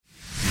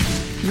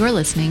You're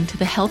listening to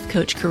the Health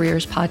Coach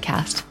Careers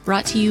podcast,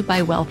 brought to you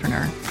by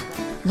Wellpreneur.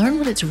 Learn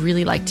what it's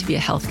really like to be a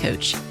health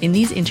coach in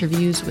these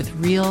interviews with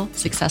real,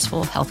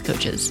 successful health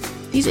coaches.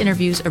 These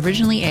interviews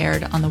originally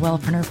aired on the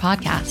Wellpreneur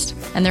podcast,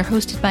 and they're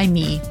hosted by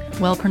me,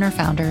 Wellpreneur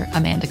founder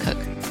Amanda Cook.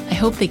 I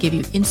hope they give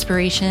you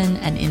inspiration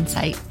and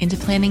insight into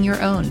planning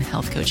your own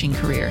health coaching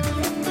career.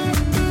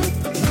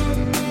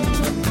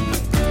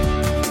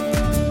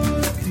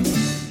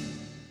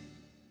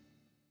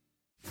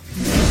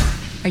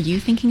 Are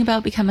you thinking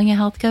about becoming a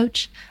health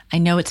coach? I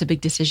know it's a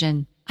big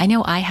decision. I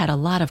know I had a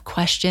lot of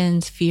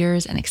questions,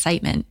 fears, and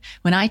excitement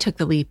when I took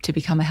the leap to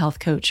become a health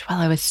coach while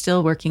I was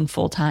still working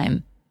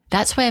full-time.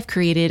 That's why I've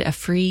created a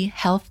free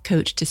health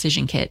coach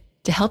decision kit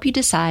to help you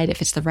decide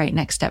if it's the right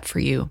next step for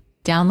you.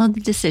 Download the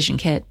decision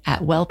kit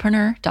at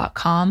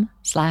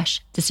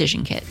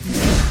wellpreneur.com/decision kit.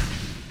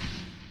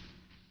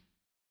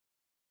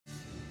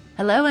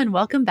 Hello, and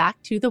welcome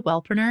back to the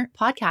Wellpreneur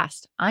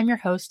podcast. I'm your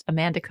host,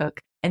 Amanda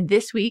Cook. And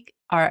this week,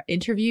 our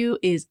interview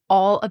is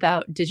all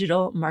about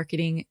digital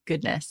marketing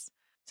goodness.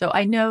 So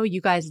I know you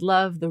guys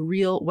love the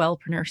Real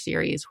Wellpreneur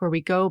series, where we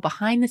go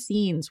behind the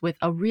scenes with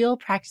a real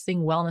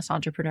practicing wellness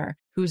entrepreneur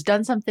who's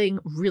done something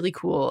really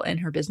cool in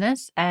her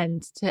business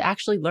and to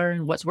actually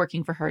learn what's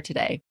working for her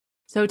today.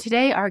 So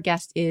today, our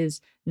guest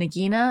is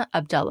Nagina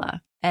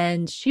Abdullah,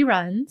 and she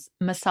runs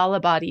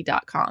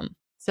masalabadi.com.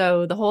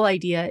 So the whole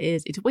idea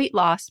is it's weight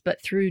loss,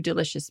 but through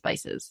delicious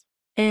spices.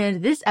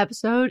 And this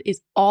episode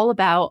is all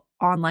about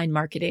online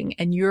marketing,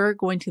 and you're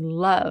going to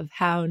love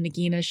how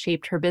Nagina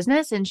shaped her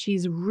business. And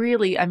she's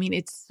really,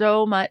 it's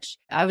so much.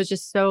 I was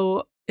just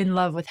so in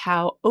love with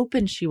how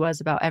open she was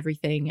about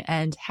everything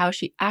and how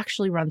she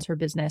actually runs her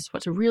business,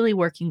 what's really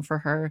working for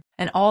her,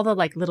 and all the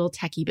little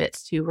techie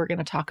bits too we're going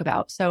to talk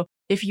about. So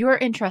if you're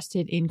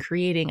interested in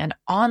creating an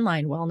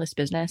online wellness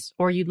business,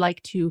 or you'd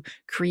like to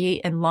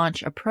create and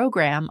launch a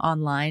program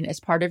online as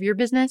part of your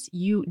business,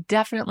 you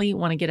definitely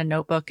want to get a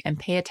notebook and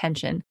pay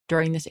attention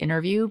during this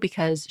interview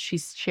because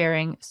she's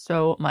sharing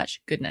so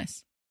much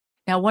goodness.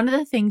 Now, one of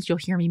the things you'll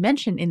hear me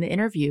mention in the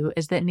interview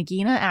is that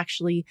Nagina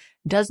actually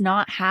does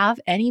not have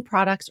any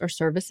products or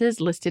services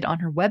listed on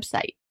her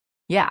website.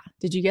 Yeah,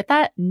 did you get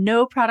that?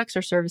 No products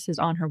or services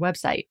on her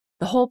website.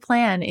 The whole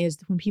plan is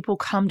that when people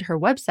come to her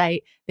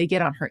website, they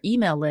get on her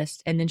email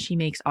list, and then she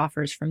makes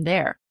offers from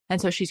there. And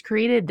so she's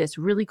created this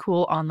really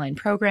cool online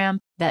program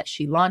that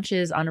she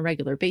launches on a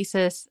regular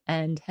basis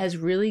and has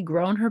really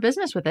grown her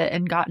business with it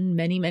and gotten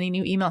many, many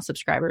new email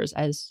subscribers,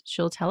 as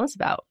she'll tell us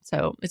about.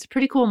 So it's a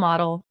pretty cool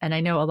model. And I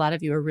know a lot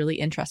of you are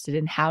really interested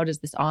in how does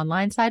this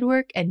online side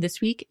work? And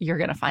this week, you're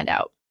going to find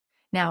out.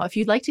 Now, if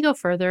you'd like to go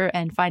further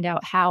and find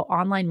out how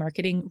online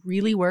marketing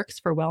really works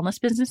for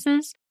wellness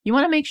businesses, you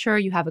want to make sure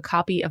you have a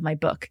copy of my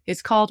book.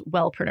 It's called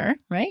Wellpreneur,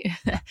 right?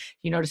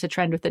 You notice a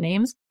trend with the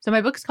names. So my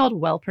book's called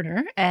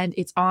Wellpreneur, and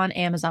it's on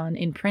Amazon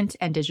in print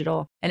and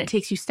digital. And it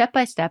takes you step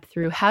by step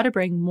through how to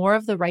bring more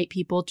of the right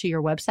people to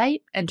your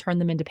website and turn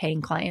them into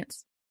paying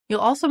clients. You'll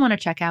also want to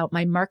check out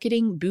my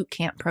Marketing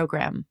Bootcamp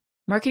program.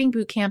 Marketing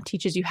Bootcamp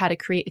teaches you how to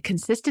create a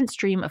consistent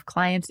stream of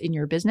clients in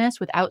your business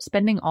without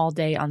spending all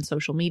day on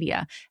social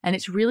media. And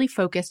it's really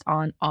focused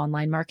on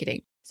online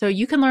marketing. So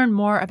you can learn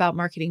more about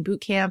Marketing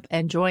Bootcamp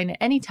and join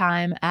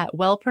anytime at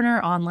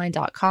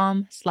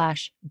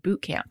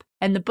wellpreneuronline.com/bootcamp.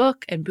 And the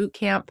book and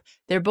bootcamp,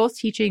 they're both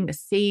teaching the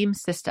same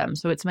system.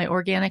 So it's my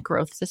organic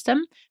growth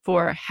system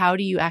for how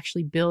do you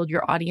actually build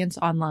your audience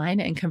online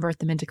and convert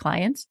them into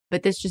clients.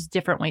 But there's just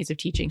different ways of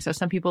teaching. So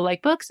some people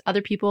like books,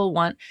 other people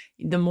want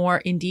the more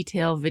in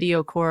detail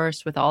video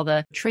course with all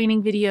the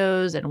training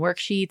videos and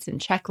worksheets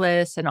and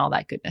checklists and all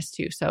that goodness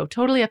too. So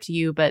totally up to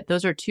you. But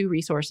those are two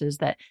resources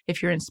that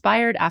if you're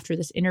inspired after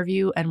this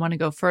interview and want to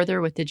go further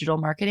with digital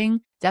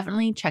marketing,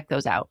 definitely check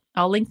those out.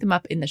 I'll link them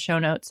up in the show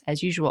notes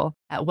as usual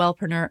at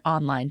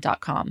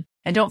wellpreneuronline.com.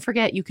 And don't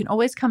forget, you can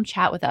always come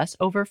chat with us.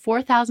 Over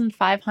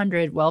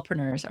 4,500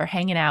 wellpreneurs are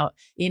hanging out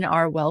in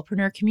our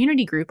Wellpreneur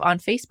community group on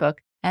Facebook.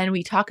 And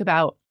we talk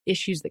about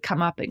issues that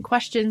come up and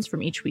questions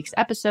from each week's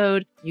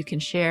episode. You can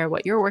share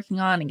what you're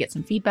working on and get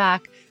some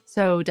feedback.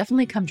 So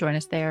definitely come join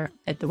us there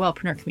at the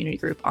Wellpreneur community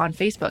group on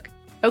Facebook.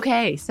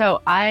 Okay,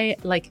 so I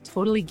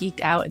totally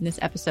geeked out in this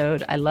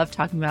episode. I love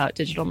talking about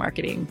digital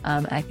marketing.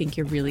 I think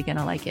you're really going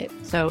to like it.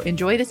 So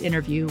enjoy this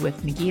interview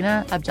with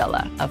Nagina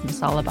Abdullah of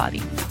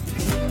Masalabadi.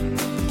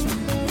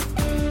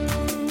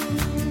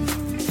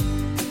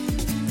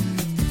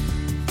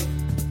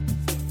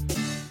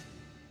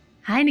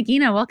 Hi,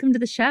 Nagina. Welcome to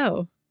the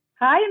show.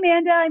 Hi,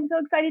 Amanda. I'm so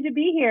excited to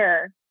be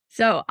here.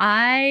 So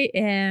I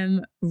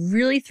am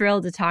really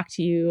thrilled to talk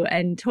to you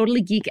and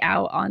totally geek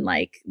out on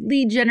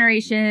lead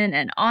generation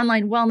and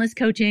online wellness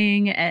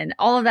coaching and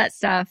all of that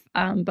stuff.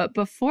 But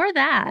before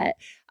that,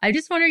 I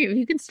just wondering if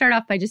you can start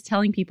off by just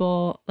telling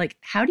people,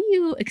 how do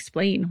you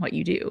explain what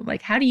you do?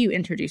 How do you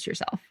introduce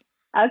yourself?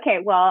 Okay,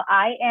 well,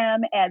 I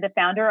am the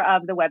founder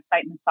of the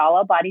website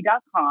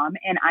masalabadi.com,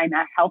 and I'm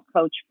a health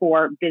coach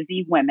for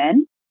busy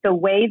women. The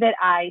way that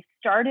I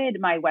started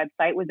my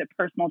website was a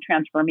personal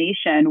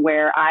transformation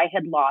where I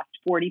had lost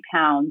 40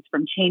 pounds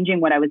from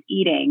changing what I was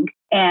eating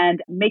and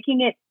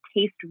making it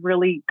taste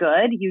really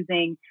good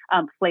using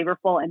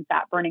flavorful and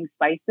fat burning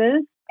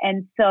spices.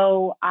 And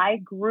so I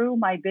grew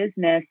my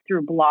business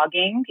through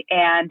blogging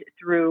and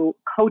through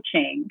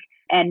coaching.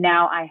 And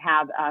now I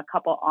have a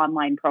couple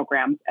online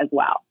programs as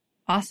well.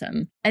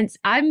 Awesome. And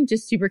I'm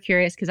just super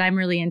curious because I'm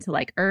really into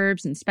like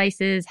herbs and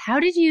spices. How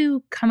did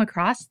you come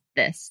across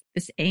this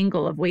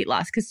angle of weight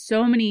loss? Because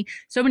so many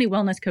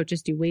wellness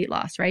coaches do weight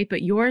loss, right?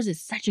 But yours is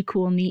such a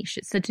cool niche.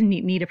 It's such a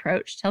neat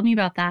approach. Tell me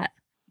about that.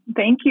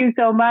 Thank you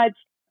so much.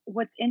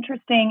 What's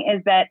interesting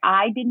is that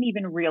I didn't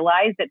even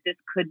realize that this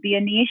could be a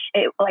niche.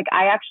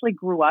 I actually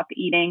grew up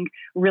eating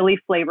really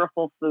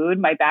flavorful food.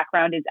 My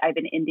background is I have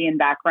an Indian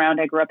background.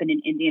 I grew up in an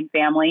Indian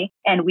family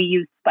and we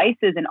use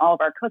spices in all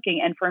of our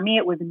cooking. And for me,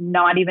 it was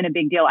not even a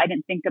big deal. I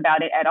didn't think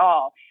about it at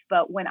all.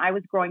 But when I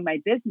was growing my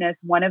business,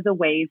 one of the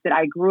ways that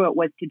I grew it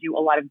was to do a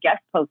lot of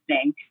guest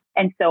posting.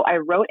 And so I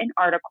wrote an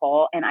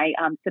article and I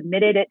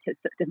submitted it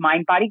to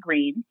Mind Body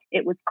Green.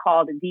 It was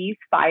called These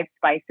 5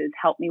 Spices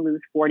Help Me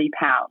Lose 40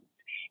 Pounds.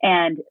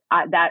 And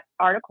that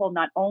article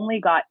not only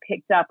got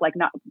picked up,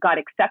 got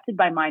accepted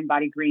by Mind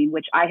Body Green,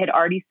 which I had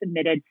already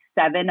submitted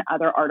 7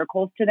 other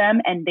articles to them,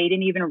 and they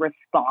didn't even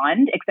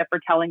respond except for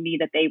telling me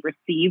that they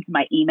received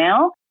my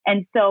email.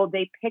 And so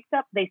they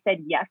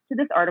said yes to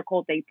this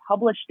article. They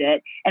published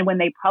it. And when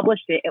they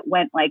published it, it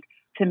went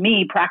to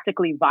me,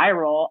 practically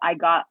viral. I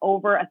got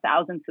over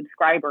 1,000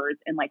 subscribers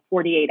in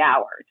 48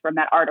 hours from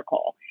that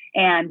article.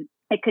 And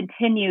it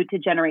continued to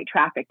generate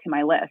traffic to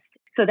my list.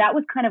 So that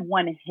was kind of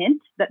one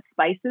hint that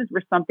spices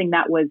were something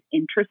that was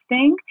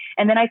interesting.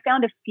 And then I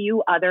found a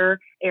few other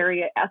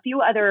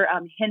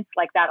hints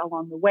like that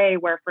along the way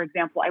where, for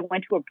example, I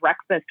went to a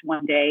breakfast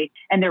one day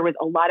and there was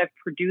a lot of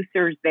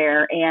producers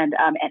there and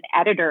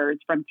editors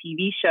from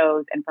TV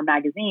shows and from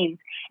magazines.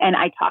 And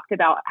I talked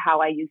about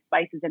how I use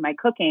spices in my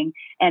cooking.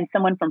 And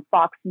someone from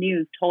Fox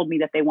News told me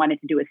that they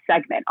wanted to do a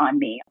segment on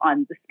me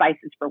on the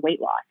spices for weight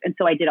loss. And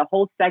so I did a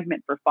whole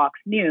segment for Fox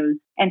News.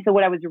 And so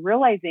what I was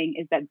realizing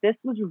is that this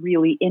was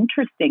really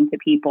interesting to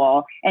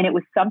people. And it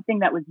was something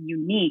that was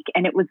unique.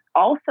 And it was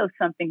also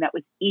something that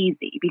was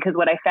easy, because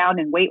what I found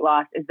in weight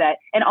loss is that,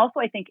 and also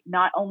I think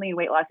not only in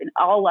weight loss, in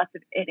all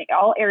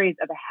areas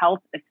of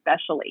health,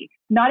 especially,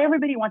 not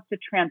everybody wants to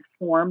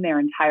transform their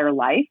entire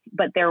life,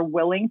 but they're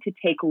willing to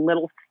take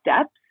little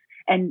steps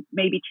and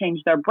maybe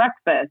change their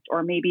breakfast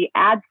or maybe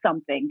add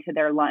something to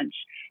their lunch.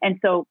 And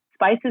so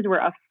spices were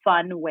a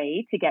fun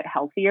way to get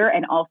healthier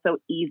and also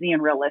easy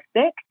and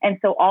realistic. And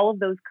so all of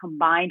those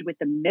combined with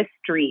the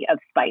mystery of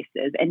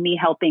spices and me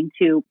helping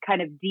to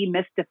kind of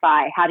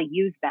demystify how to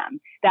use them,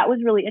 that was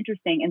really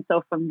interesting. And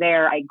so from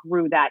there, I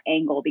grew that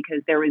angle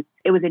because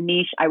it was a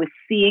niche. I was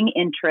seeing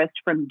interest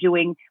from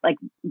doing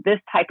this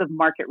type of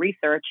market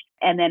research.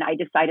 And then I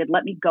decided,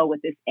 let me go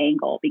with this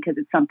angle because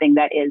it's something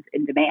that is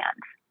in demand.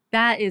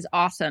 That is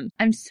awesome.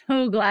 I'm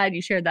so glad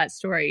you shared that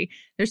story.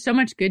 There's so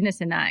much goodness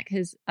in that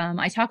because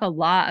I talk a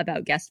lot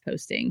about guest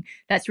posting.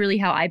 That's really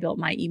how I built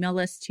my email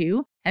list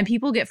too. And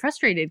people get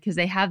frustrated because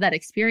they have that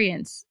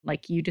experience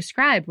like you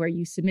described where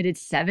you submitted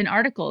 7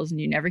 articles and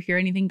you never hear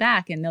anything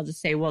back. And they'll just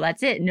say, well,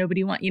 that's it.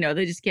 Nobody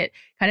they just get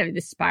kind of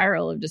this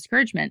spiral of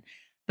discouragement.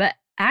 But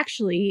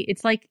actually,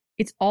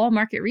 it's all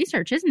market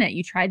research, isn't it?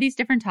 You tried these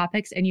different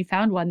topics and you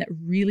found one that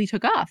really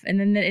took off and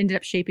then that ended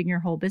up shaping your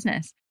whole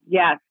business.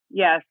 Yes.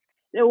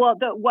 Well,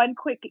 the one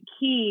quick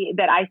key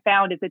that I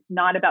found is it's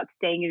not about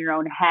staying in your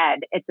own head.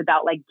 It's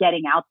about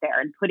getting out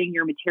there and putting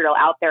your material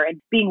out there and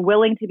being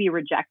willing to be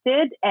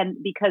rejected. And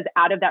because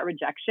out of that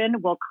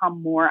rejection will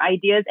come more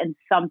ideas and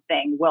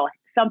something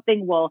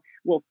will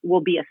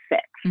be a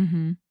fit.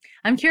 Mm-hmm.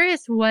 I'm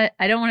curious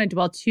I don't want to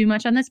dwell too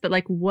much on this, but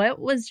what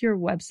was your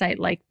website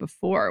like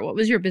before? What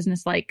was your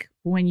business like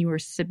when you were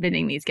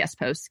submitting these guest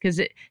posts?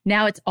 Because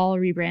now it's all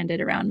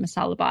rebranded around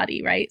Masala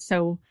Body, right?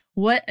 So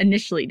what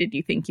initially did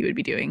you think you would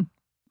be doing?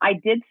 I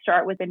did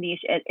start with a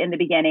niche in the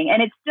beginning,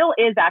 and it still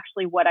is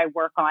actually what I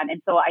work on. And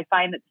so I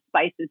find that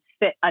spices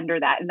fit under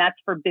that. And that's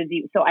for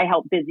so I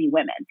help busy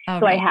women.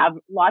 So I have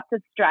lots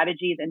of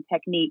strategies and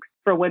techniques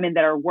for women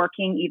that are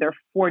working either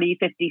 40,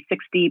 50,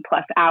 60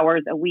 plus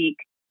hours a week,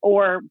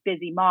 or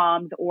busy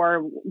moms,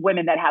 or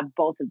women that have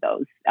both of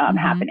those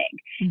happening.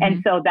 Mm-hmm.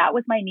 And so that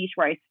was my niche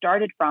where I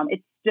started from.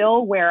 It's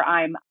still where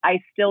I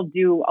still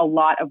do a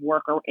lot of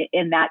work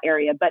in that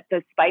area, but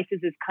the spices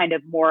is kind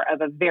of more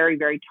of a very,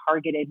 very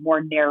targeted,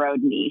 more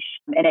narrowed niche.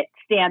 And it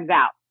stands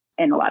out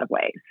in a lot of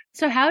ways.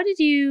 So how did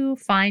you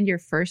find your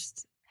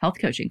first health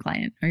coaching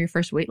client or your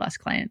first weight loss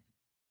client?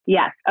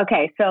 Yes.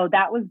 Okay. So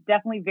that was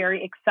definitely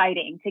very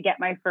exciting to get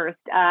my first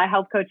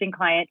health coaching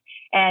client.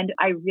 And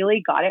I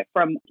really got it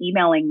from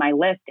emailing my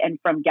list and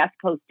from guest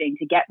posting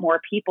to get more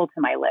people to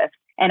my list.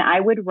 And I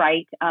would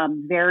write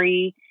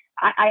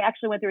I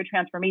actually went through a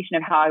transformation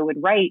of how I would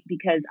write,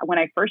 because when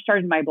I first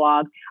started my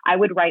blog, I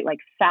would write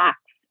facts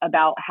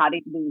about how to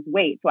lose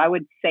weight. So I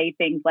would say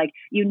things like,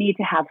 you need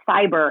to have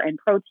fiber and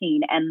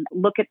protein and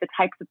look at the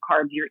types of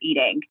carbs you're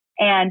eating.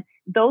 And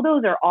though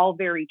those are all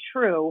very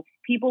true,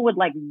 people would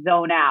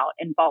zone out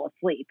and fall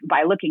asleep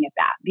by looking at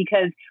that.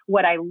 Because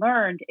what I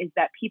learned is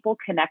that people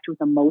connect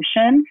with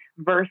emotion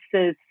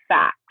versus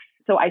facts.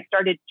 so I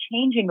started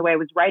changing the way I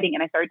was writing,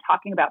 and I started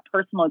talking about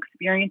personal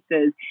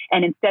experiences.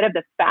 And instead of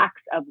the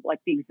facts of like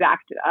the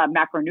exact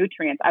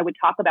macronutrients, I would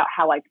talk about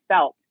how I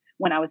felt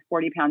when I was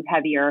 40 pounds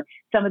heavier,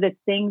 some of the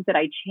things that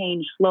I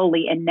changed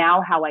slowly, and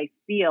now how I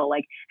feel,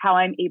 like how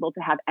I'm able to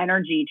have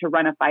energy to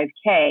run a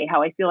 5K,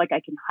 how I feel like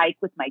I can hike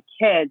with my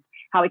kids,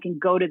 how I can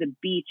go to the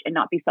beach and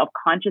not be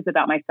self-conscious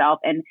about myself,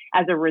 and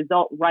as a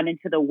result, run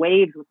into the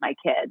waves with my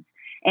kids.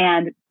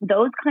 And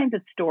those kinds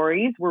of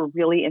stories were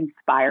really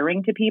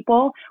inspiring to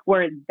people,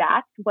 where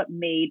that's what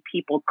made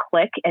people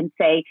click and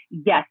say,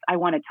 yes, I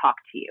want to talk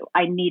to you.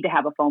 I need to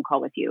have a phone call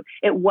with you.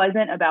 It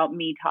wasn't about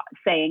me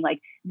saying like,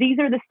 these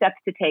are the steps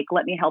to take.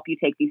 Let me help you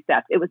take these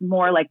steps. It was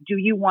more like, do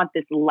you want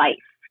this life?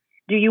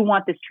 Do you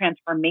want this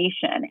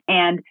transformation?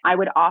 And I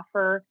would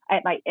offer,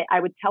 I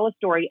would tell a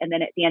story. And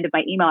then at the end of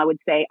my email, I would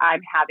say,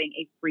 I'm having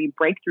a free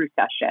breakthrough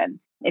session.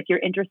 If you're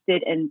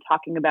interested in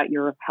talking about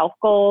your health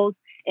goals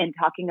and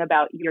talking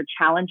about your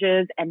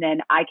challenges, and then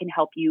I can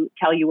help you,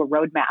 tell you a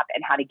roadmap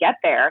and how to get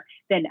there,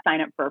 then sign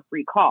up for a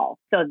free call.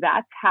 So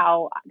that's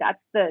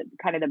the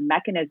kind of the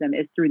mechanism,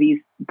 is through these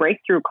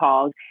breakthrough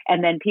calls.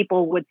 And then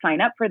people would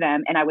sign up for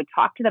them, and I would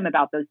talk to them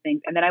about those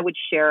things. And then I would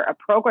share a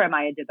program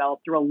I had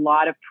developed through a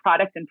lot of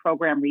product and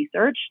program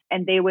research.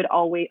 And they would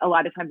always, a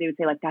lot of times they would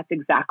say like, that's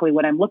exactly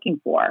what I'm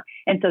looking for.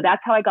 And so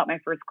that's how I got my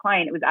first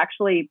client. It was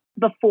actually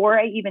before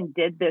I even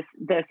did this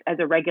as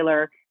a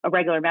regular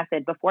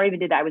method. Before I even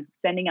did that, I was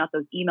sending out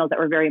those emails that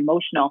were very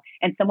emotional,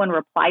 and someone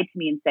replied to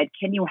me and said,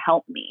 can you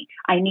help me?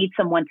 I need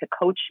someone to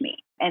coach me.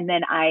 And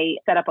then I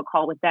set up a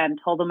call with them,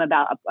 told them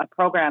about a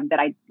program that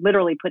I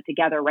literally put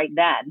together right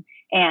then,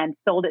 and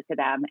sold it to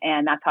them.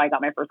 And that's how I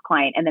got my first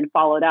client, and then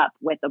followed up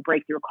with a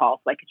breakthrough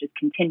call so I could just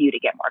continue to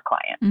get more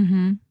clients.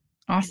 Mm-hmm.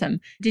 Awesome.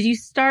 Did you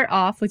start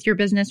off with your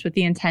business with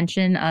the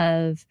intention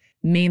of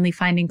mainly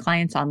finding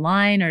clients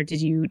online, or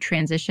did you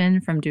transition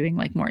from doing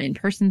like more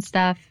in-person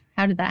stuff?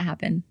 How did that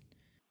happen?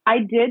 I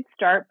did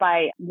start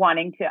by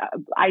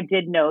I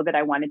did know that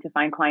I wanted to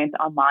find clients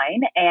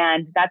online.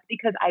 And that's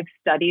because I've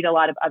studied a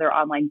lot of other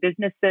online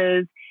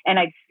businesses, and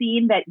I've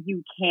seen that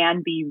you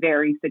can be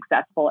very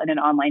successful in an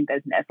online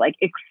business, like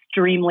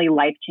extremely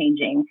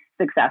life-changing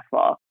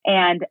successful.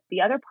 And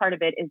the other part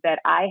of it is that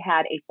I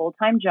had a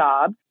full-time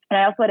job, and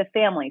I also had a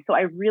family. So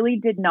I really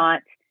did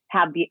not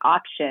have the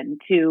option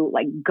to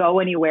like go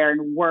anywhere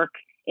and work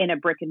in a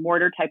brick and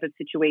mortar type of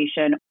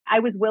situation. I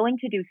was willing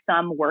to do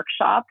some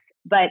workshops,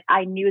 but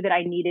I knew that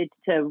I needed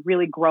to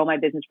really grow my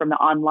business from the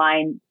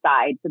online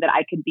side so that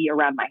I could be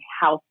around my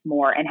house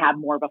more and have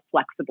more of a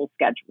flexible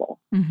schedule.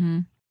 Mm-hmm.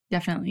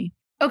 Definitely.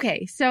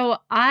 Okay. So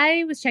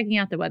I was checking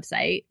out the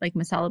website, like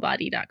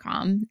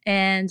masalabody.com.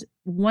 And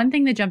one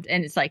thing that jumped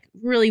in, it's like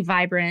really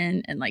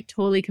vibrant and like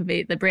totally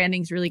conveyed. The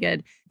branding's really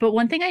good. But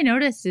one thing I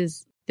noticed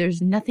is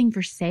there's nothing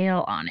for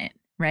sale on it.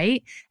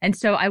 Right. And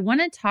so I want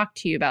to talk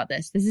to you about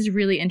this. This is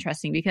really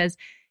interesting because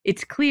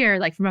it's clear,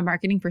 like from a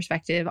marketing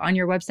perspective, on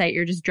your website,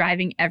 you're just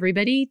driving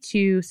everybody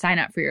to sign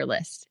up for your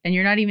list, and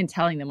you're not even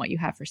telling them what you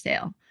have for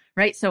sale.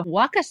 Right. So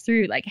walk us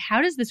through, like,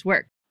 how does this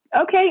work?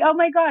 Okay. Oh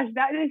my gosh.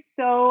 That is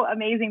so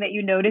amazing that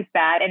you noticed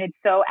that. And it's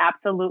so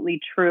absolutely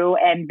true,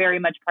 and very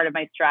much part of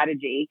my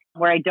strategy,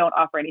 where I don't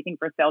offer anything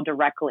for sale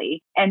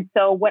directly. And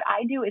so what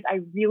I do is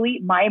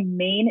my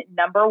main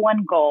number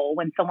one goal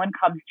when someone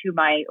comes to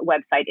my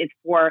website is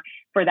for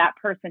that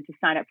person to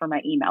sign up for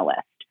my email list.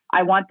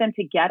 I want them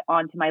to get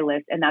onto my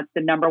list, and that's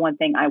the number one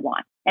thing I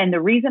want. And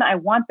the reason I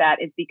want that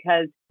is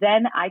because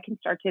then I can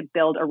start to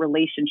build a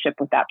relationship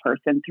with that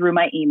person through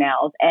my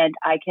emails, and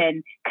I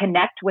can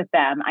connect with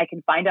them. I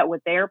can find out what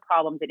their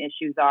problems and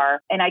issues are,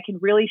 and I can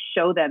really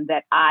show them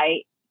that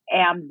I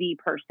am the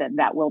person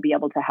that will be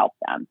able to help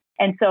them.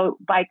 And so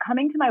by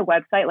coming to my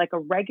website, like a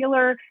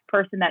regular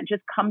person that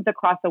just comes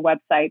across a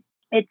website,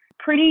 it's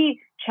pretty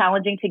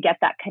challenging to get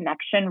that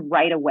connection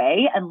right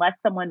away unless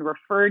someone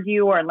referred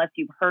you, or unless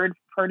you've heard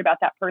about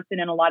that person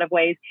in a lot of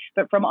ways.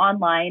 But from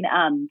online,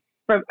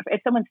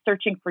 if someone's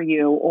searching for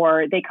you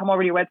or they come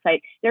over to your website,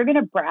 they're going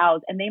to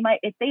browse, and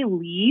if they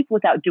leave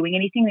without doing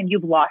anything, then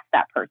you've lost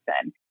that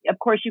person. Of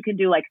course, you can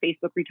do like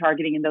Facebook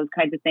retargeting and those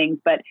kinds of things.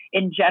 But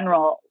in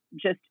general,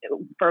 just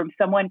for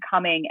someone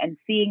coming and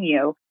seeing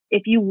you,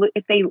 if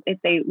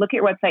they look at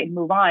your website and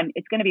move on,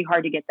 it's going to be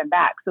hard to get them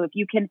back. So if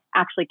you can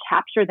actually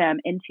capture them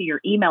into your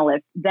email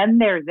list, then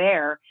they're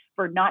there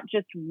for not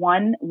just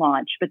one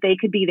launch, but they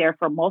could be there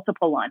for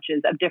multiple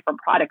launches of different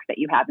products that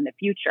you have in the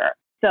future.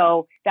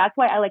 So that's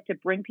why I like to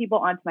bring people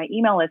onto my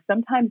email list.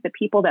 Sometimes the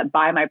people that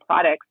buy my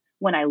products,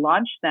 when I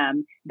launch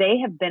them, they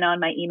have been on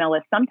my email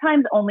list,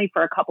 sometimes only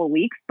for a couple of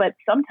weeks, but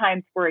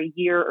sometimes for a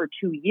year or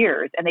 2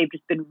 years. And they've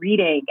just been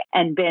reading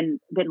and been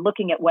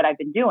looking at what I've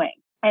been doing.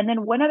 And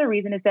then one other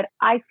reason is that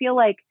I feel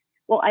like,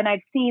 and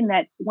I've seen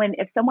that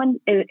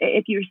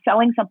if you're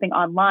selling something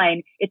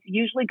online, it's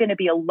usually going to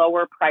be a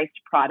lower priced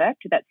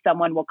product that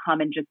someone will come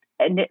and just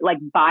like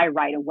buy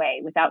right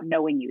away without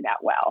knowing you that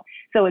well.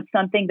 So it's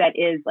something that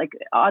is like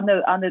on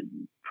the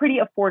pretty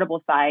affordable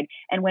side.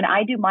 And when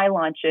I do my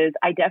launches,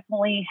 I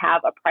definitely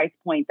have a price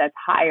point that's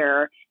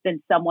higher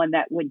than someone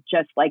that would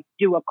just like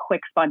do a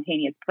quick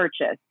spontaneous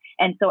purchase.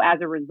 And so as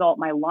a result,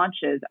 my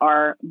launches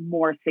are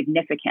more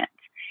significant.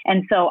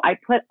 And so I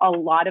put a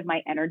lot of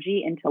my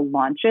energy into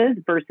launches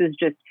versus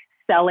just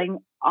selling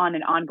on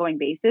an ongoing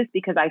basis,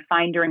 because I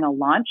find during a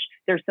launch,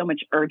 there's so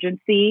much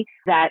urgency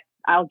that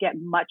I'll get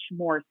much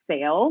more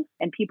sales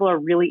and people are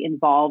really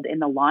involved in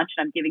the launch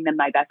and I'm giving them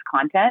my best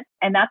content.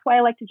 And that's why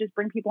I like to just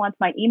bring people onto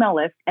my email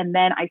list. And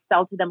then I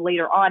sell to them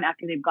later on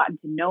after they've gotten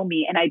to know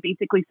me. And I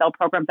basically sell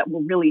programs that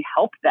will really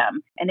help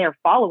them. And they're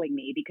following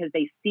me because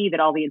they see that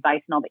all the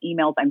advice and all the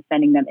emails I'm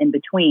sending them in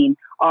between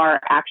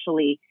are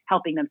actually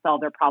helping them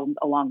solve their problems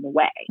along the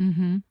way.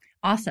 Mm-hmm.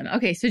 Awesome.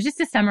 Okay. So just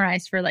to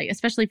summarize for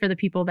especially for the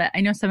people that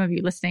I know some of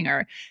you listening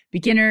are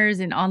beginners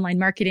in online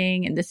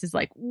marketing. And this is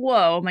like,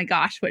 whoa, my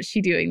gosh, what's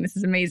she doing? This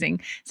is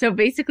amazing. So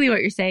basically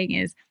what you're saying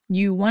is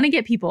you want to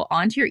get people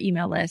onto your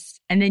email list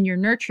and then you're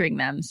nurturing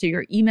them. So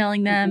you're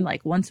emailing them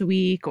like once a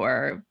week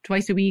or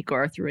twice a week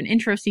or through an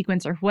intro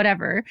sequence or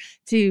whatever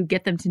to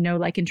get them to know,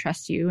 like, and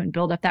trust you and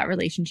build up that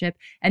relationship.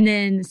 And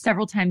then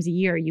several times a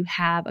year, you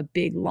have a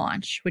big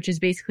launch, which is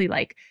basically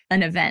like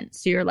an event.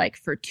 So you're like,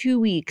 for 2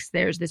 weeks,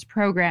 there's this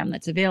program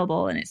that's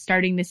available and it's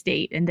starting this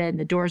date and then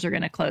the doors are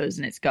going to close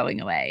and it's going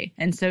away.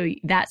 And so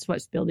that's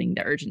what's building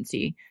the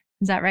urgency.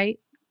 Is that right?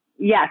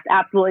 Yes,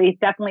 absolutely.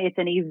 Definitely. It's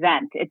an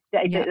event.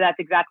 That's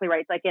exactly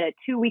right. It's like a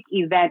 2-week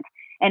event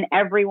and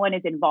everyone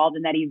is involved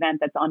in that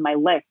event that's on my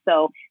list.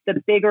 So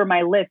the bigger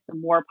my list, the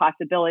more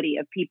possibility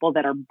of people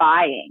that are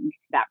buying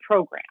that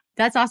program.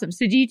 That's awesome.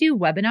 So do you do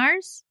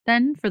webinars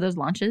then for those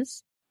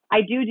launches?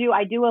 I do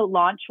a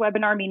launch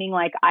webinar, meaning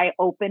like I've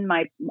tried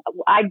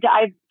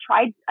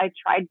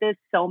this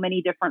so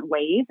many different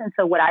ways. And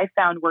so what I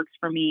found works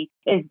for me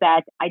is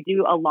that I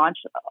do a launch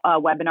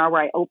webinar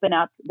where I open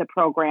up the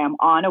program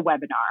on a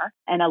webinar.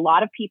 And a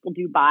lot of people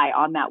do buy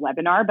on that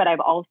webinar, but I've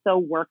also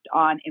worked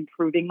on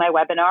improving my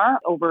webinar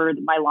over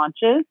my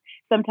launches.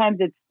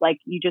 Sometimes it's like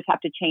you just have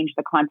to change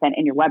the content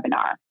in your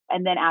webinar.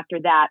 And then after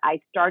that,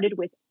 I started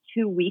with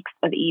 2 weeks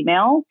of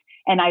emails.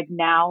 And I've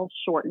now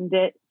shortened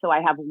it. So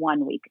I have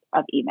 1 week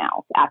of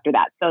emails after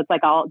that. So it's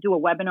like I'll do a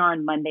webinar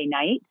on Monday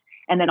night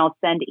and then I'll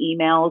send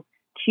emails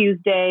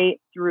Tuesday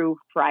through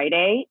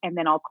Friday. And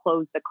then I'll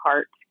close the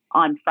cart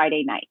on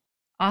Friday night.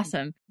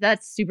 Awesome.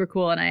 That's super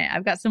cool. And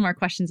I've got some more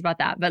questions about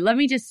that. But let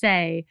me just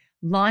say,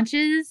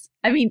 launches,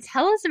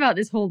 tell us about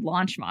this whole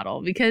launch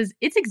model because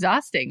it's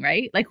exhausting,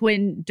 right? Like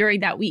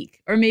during that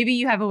week, or maybe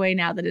you have a way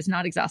now that is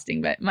not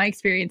exhausting, but my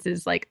experience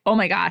is like, oh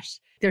my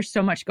gosh, there's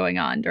so much going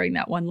on during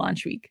that one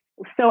launch week.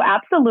 So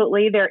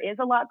absolutely, there is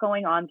a lot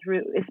going on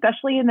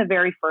especially in the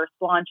very first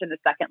launch and the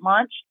second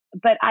launch.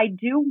 But I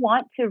do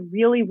want to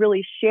really,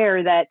 really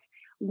share that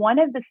one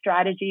of the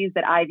strategies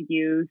that I've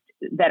used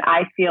that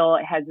I feel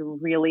has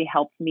really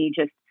helped me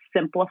just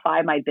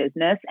simplify my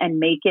business and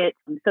make it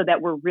so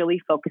that we're really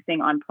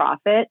focusing on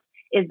profit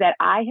is that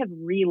I have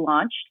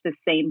relaunched the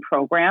same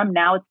program.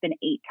 Now it's been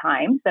 8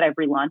 times that I've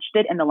relaunched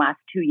it in the last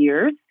 2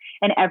 years.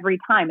 And every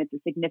time it's a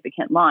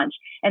significant launch.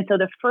 And so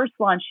the first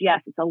launch,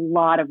 yes, it's a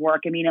lot of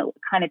work. It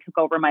kind of took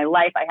over my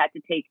life. I had to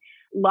take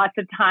lots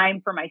of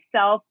time for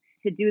myself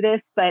to do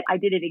this, but I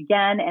did it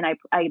again and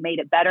I made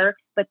it better.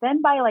 But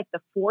then by like the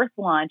 4th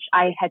launch,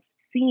 I had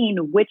seen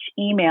which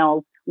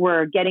emails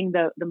were getting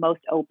the most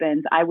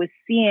opens. I was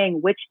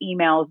seeing which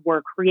emails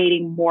were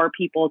creating more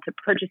people to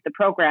purchase the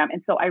program.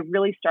 And so I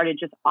really started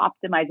just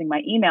optimizing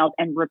my emails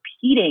and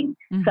repeating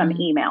some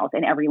emails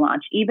in every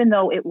launch, even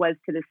though it was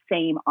to the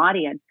same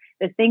audience.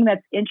 The thing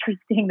that's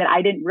interesting that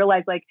I didn't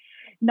realize, like,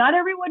 not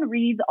everyone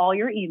reads all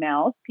your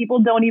emails.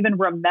 People don't even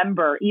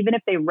remember, even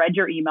if they read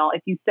your email.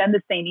 If you send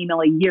the same email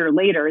a year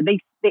later, they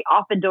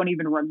often don't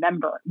even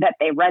remember that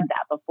they read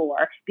that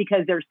before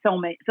because there's so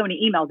many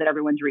emails that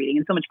everyone's reading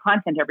and so much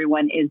content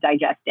everyone is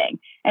digesting.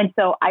 And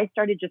so I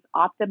started just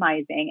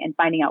optimizing and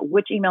finding out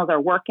which emails are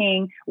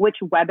working, which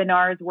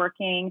webinars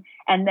working.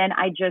 And then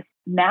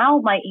now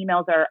my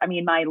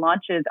my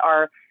launches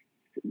are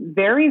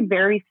very,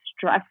 very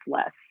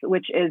stressless,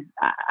 which is,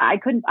 I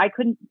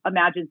couldn't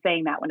imagine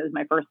saying that when it was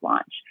my first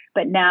launch,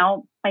 but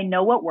now I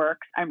know what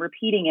works. I'm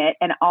repeating it.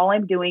 And all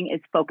I'm doing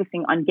is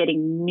focusing on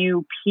getting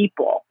new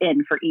people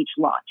in for each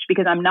launch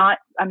because I'm not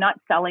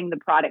selling the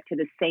product to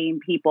the same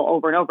people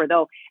over and over,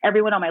 though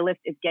everyone on my list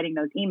is getting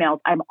those emails.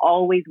 I'm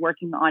always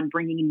working on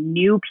bringing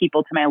new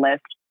people to my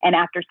list. And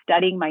after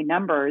studying my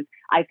numbers,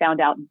 I found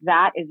out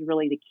that is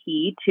really the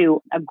key to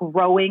a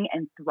growing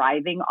and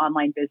thriving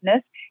online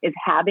business is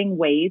having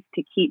ways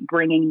to keep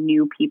bringing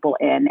new people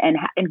in and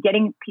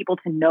getting people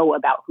to know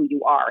about who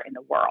you are in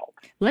the world.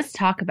 Let's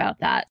talk about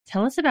that.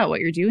 Tell us about what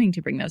you're doing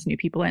to bring those new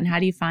people in. How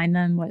do you find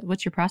them?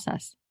 What's your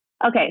process?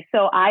 Okay,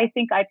 so I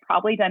think I've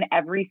probably done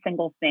every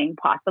single thing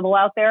possible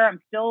out there. I'm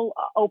still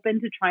open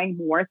to trying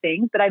more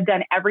things, but I've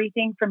done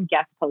everything from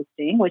guest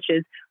posting, which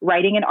is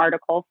writing an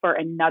article for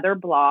another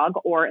blog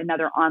or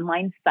another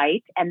online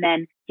site, and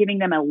then giving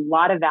them a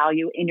lot of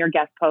value in your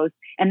guest post.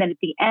 And then at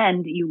the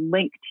end, you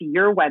link to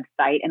your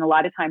website. And a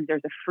lot of times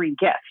there's a free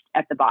gift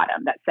at the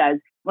bottom that says,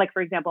 like,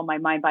 for example, my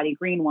Mind Body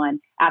Green one,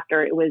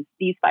 after it was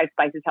these 5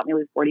 spices helped me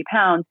lose 40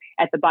 pounds.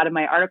 At the bottom of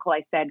my article,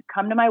 I said,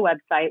 come to my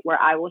website where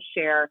I will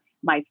share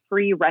my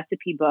free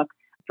recipe book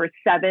for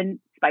 7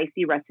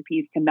 spicy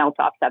recipes to melt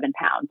off 7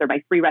 pounds, or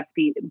my free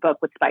recipe book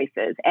with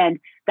spices. And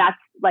that's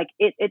like,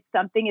 it's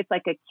something, it's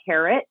like a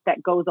carrot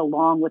that goes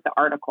along with the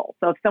article.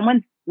 So if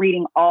someone's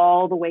reading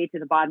all the way to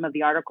the bottom of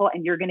the article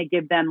and you're going to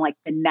give them like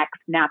the next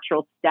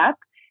natural step,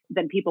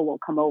 then people will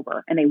come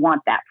over and they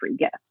want that free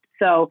gift.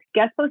 So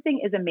guest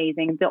posting is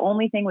amazing. The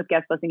only thing with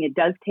guest posting, it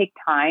does take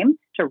time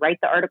to write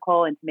the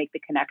article and to make the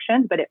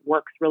connections, but it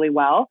works really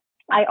well.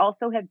 I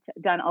also have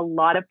done a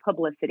lot of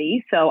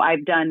publicity. So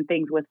I've done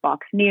things with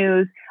Fox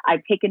News. I've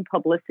taken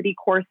publicity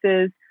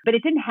courses, but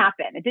it didn't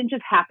happen. It didn't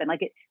just happen.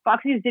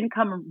 Fox News didn't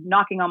come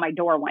knocking on my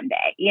door one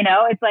day.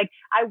 It's like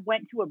I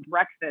went to a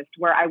breakfast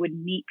where I would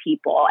meet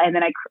people. And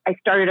then I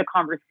started a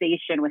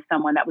conversation with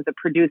someone that was a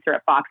producer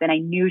at Fox, and I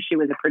knew she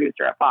was a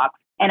producer at Fox.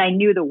 And I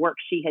knew the work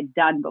she had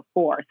done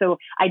before. So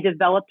I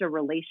developed a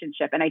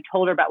relationship and I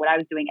told her about what I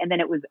was doing. And then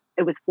it was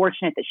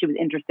fortunate that she was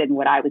interested in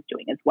what I was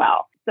doing as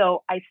well.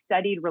 So I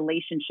studied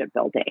relationship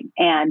building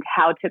and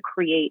how to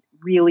create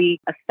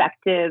really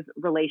effective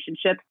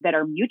relationships that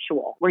are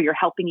mutual, where you're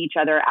helping each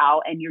other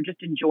out and you're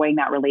just enjoying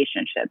that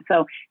relationship.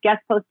 So guest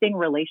posting,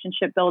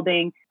 relationship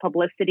building,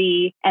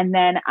 publicity. And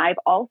then I've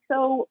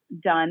also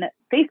done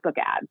Facebook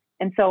ads.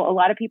 And so a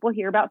lot of people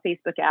hear about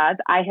Facebook ads.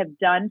 I have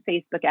done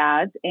Facebook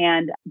ads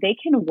and they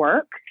can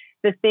work.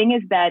 The thing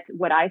is that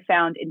what I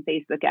found in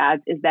Facebook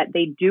ads is that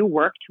they do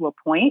work to a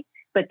point,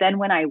 but then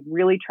when I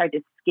really tried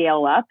to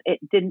scale up, it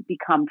didn't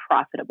become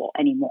profitable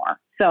anymore.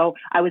 So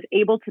I was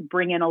able to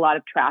bring in a lot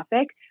of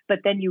traffic, but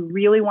then you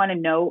really want to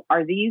know,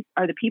 are the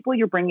people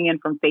you're bringing in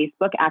from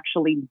Facebook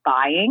actually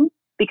buying?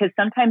 Because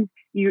sometimes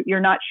you're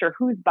not sure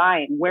who's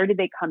buying, where did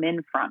they come in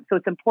from? So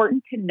it's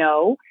important to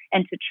know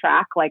and to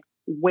track like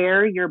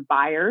where your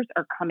buyers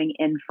are coming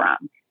in from,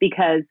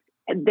 because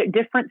the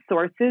different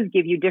sources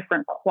give you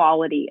different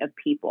quality of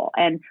people.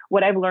 And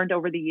what I've learned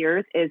over the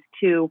years is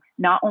to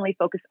not only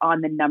focus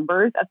on the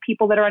numbers of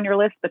people that are on your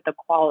list, but the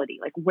quality.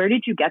 Like, where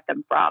did you get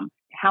them from?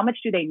 How much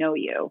do they know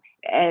you?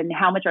 And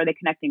how much are they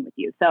connecting with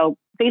you? So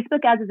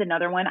Facebook ads is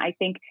another one. I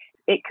think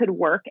it could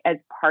work as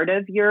part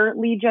of your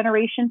lead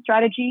generation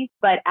strategy,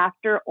 but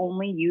after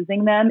only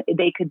using them,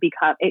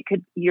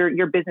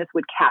 your business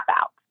would cap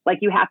out. Like,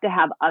 you have to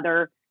have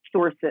other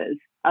sources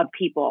of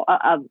people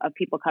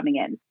coming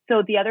in.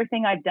 So the other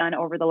thing I've done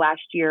over the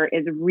last year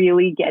is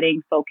really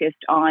getting focused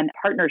on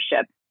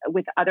partnerships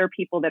with other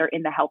people that are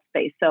in the health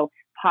space. So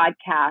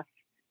podcasts,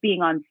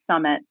 being on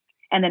summits,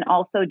 and then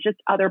also just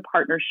other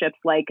partnerships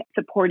like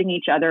supporting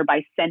each other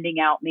by sending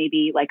out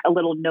maybe like a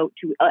little note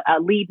to a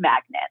lead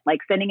magnet, like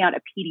sending out a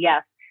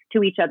PDF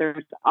to each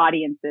other's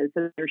audiences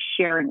so that they're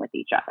sharing with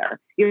each other.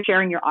 You're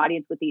sharing your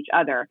audience with each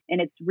other. And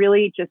it's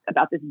really just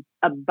about this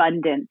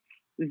abundance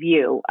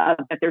view of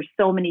that there's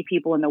so many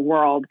people in the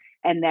world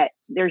and that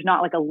there's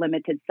not like a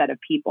limited set of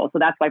people. So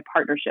that's why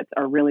partnerships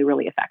are really,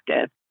 really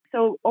effective.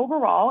 So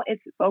overall,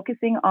 it's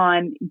focusing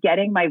on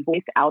getting my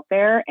voice out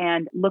there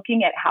and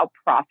looking at how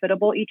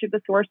profitable each of the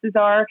sources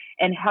are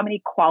and how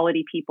many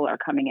quality people are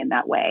coming in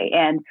that way.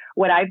 And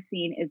what I've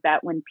seen is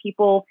that when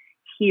people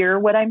hear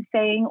what I'm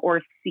saying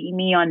or see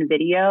me on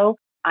video,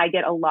 I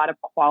get a lot of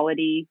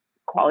quality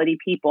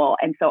people.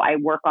 And so I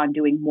work on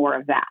doing more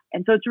of that.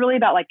 And so it's really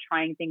about like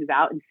trying things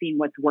out and seeing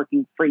what's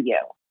working for you.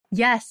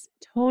 Yes,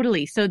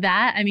 totally. So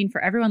that, I mean,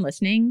 for everyone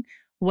listening,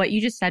 what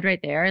you just said right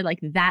there, like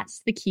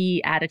that's the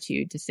key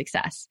attitude to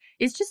success.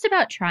 It's just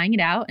about trying it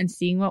out and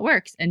seeing what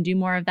works and do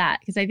more of that.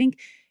 Because I think,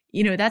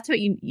 that's what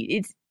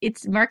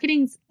it's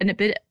marketing's a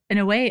bit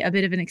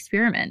of an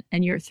experiment,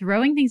 and you're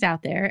throwing things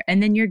out there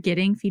and then you're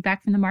getting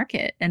feedback from the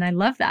market. And I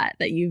love that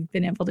you've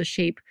been able to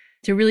shape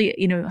to really,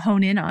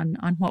 hone in on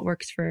what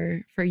works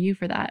for you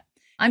for that.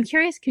 I'm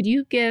curious, could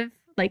you give,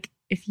 like,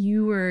 if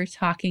you were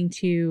talking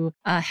to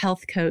a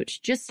health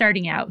coach just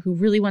starting out who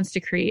really wants to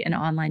create an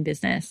online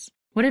business,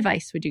 what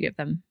advice would you give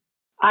them?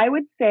 I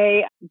would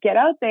say get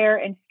out there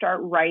and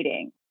start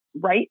writing.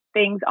 Write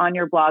things on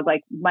your blog.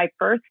 Like, my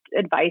first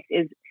advice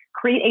is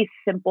create a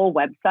simple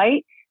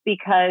website,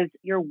 because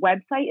your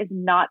website is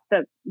not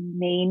the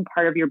main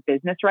part of your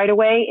business right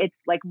away. It's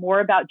like more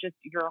about just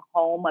your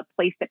home, a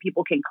place that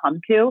people can come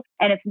to.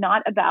 And it's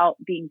not about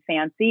being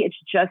fancy. It's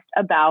just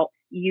about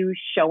you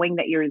showing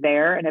that you're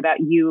there and about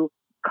you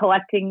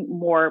collecting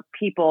more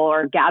people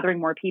or gathering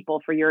more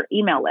people for your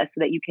email list so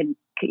that you can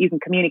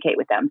communicate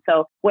with them.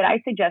 So what I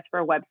suggest for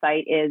a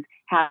website is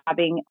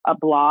having a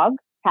blog,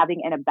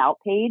 having an about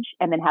page,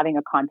 and then having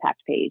a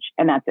contact page.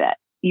 And that's it.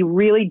 You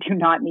really do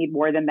not need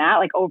more than that.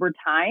 Like, over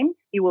time,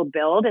 you will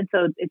build. And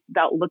so it's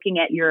about looking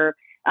at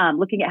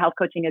health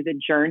coaching as a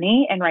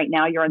journey. And right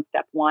now you're on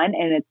step 1,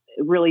 and it's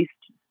really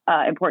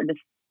important to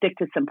stick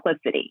to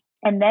simplicity.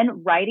 And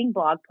then writing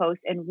blog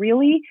posts and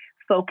really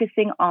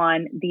focusing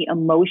on the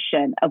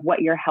emotion of what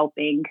you're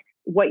helping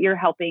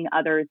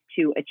others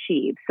to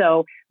achieve.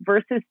 So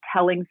versus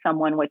telling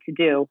someone what to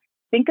do,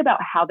 think about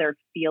how they're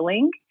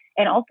feeling.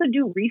 And also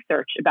do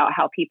research about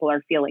how people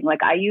are feeling.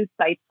 Like, I use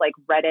sites like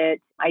Reddit.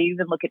 I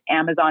even look at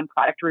Amazon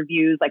product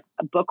reviews, like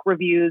book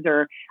reviews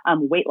or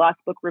weight loss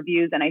book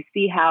reviews. And I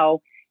see how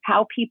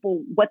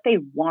people, what they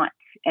want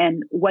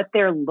and what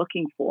they're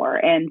looking for,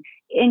 and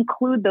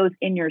include those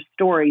in your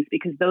stories,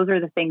 because those are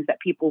the things that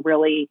people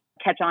really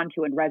catch on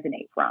to and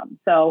resonate from.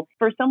 So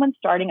for someone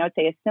starting, I would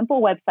say a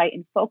simple website,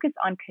 and focus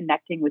on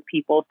connecting with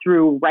people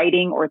through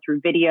writing or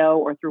through video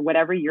or through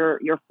whatever your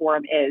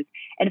forum is,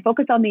 and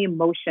focus on the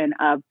emotion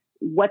of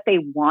what they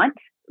want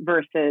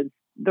versus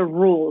the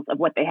rules of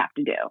what they have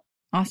to do.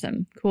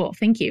 Awesome. Cool.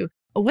 Thank you.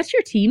 What's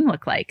your team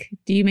look like?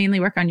 Do you mainly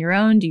work on your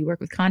own? Do you work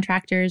with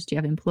contractors? Do you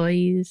have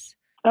employees?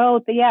 Oh,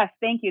 yes.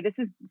 Thank you. This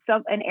is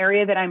an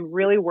area that I'm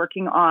really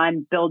working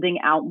on building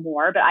out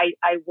more. But I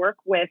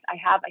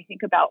have, I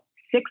think, about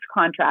 6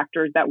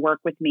 contractors that work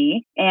with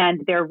me,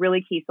 and they're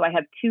really key. So I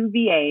have 2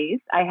 VAs.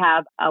 I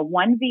have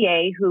one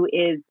VA who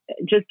is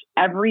just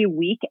every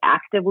week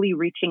actively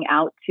reaching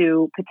out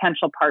to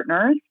potential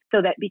partners,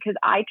 so that, because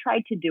I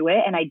tried to do it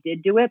and I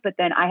did do it, but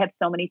then I had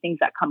so many things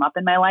that come up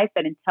in my life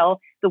that until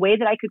the way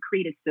that I could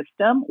create a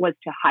system was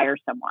to hire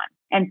someone.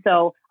 And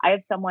so I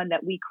have someone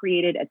that we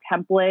created a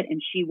template,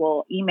 and she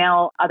will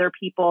email other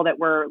people that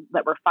we're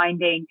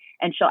finding,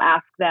 and she'll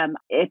ask them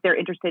if they're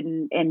interested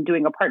in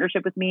doing a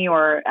partnership with me,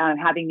 or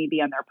having me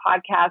be on their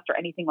podcast or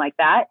anything like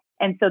that.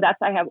 And so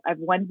I have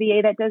one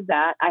VA that does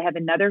that. I have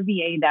another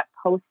VA that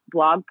posts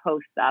blog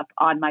posts up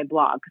on my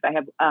blog, because I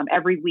have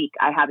every week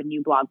I have a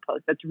new blog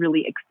post that's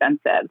really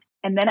extensive.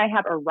 And then I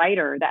have a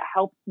writer that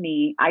helps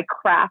me. I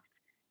craft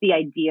the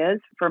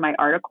ideas for my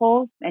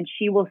articles, and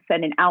she will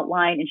send an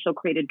outline, and she'll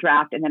create a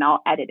draft, and then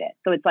I'll edit it.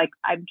 So it's like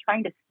I'm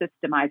trying to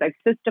systemize. I've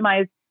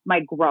systemized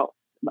my growth,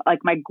 like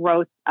my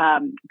growth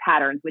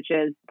patterns, which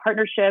is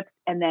partnerships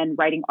and then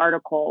writing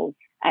articles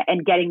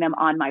and getting them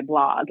on my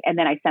blog. And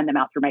then I send them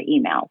out through my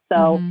email.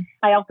 So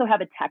I also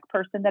have a tech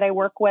person that I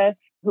work with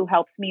who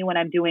helps me when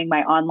I'm doing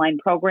my online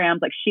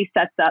programs. Like, she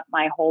sets up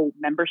my whole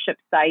membership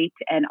site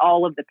and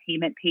all of the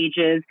payment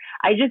pages.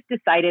 I just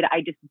decided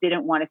I just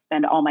didn't want to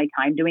spend all my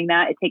time doing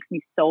that. It takes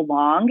me so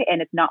long,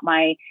 and it's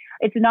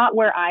not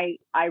where I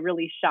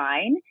really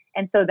shine.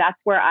 And so that's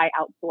where I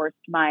outsourced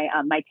my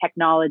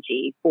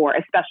technology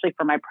especially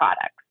for my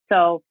products.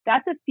 So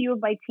that's a few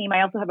of my team.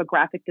 I also have a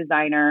graphic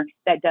designer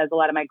that does a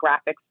lot of my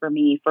graphics for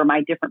me for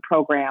my different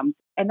programs.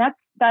 And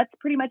that's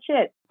pretty much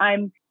it.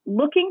 I'm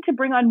looking to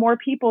bring on more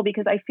people,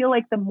 because I feel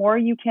like the more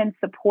you can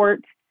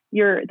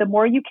the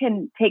more you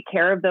can take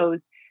care of those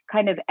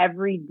kind of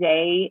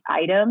everyday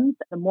items,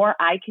 the more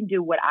I can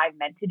do what I'm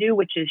meant to do,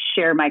 which is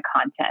share my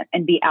content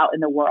and be out in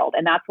the world.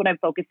 And that's what I'm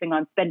focusing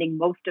on, spending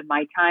most of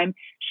my time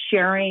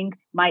sharing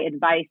my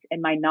advice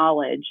and my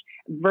knowledge,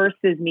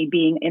 versus me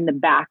being in the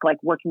back, like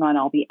working on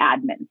all the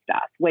admin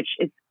stuff, which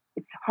it's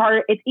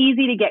hard. It's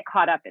easy to get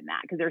caught up in that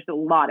because there's a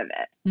lot of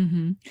it.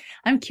 Mm-hmm.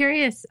 I'm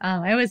curious.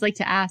 I always like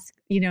to ask,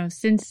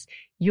 since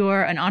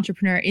you're an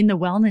entrepreneur in the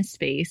wellness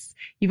space,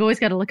 you've always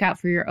got to look out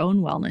for your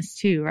own wellness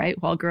too,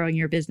 right? While growing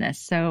your business.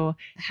 So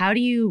how do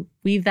you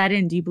weave that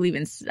in? Do you believe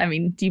in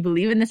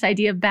this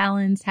idea of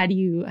balance? How do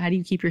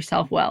you keep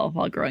yourself well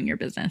while growing your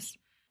business?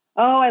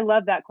 Oh, I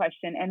love that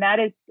question. And that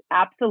is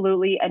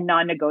absolutely a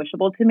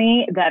non-negotiable to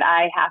me, that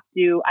I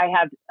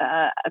have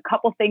a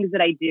couple things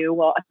that I do.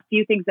 Well, a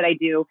few things that I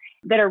do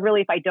that are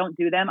really, if I don't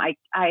do them,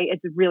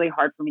 it's really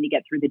hard for me to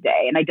get through the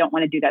day, and I don't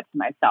want to do that to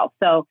myself.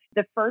 So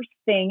the first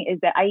thing is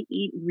that I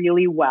eat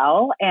really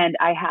well, and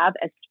I have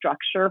a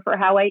structure for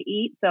how I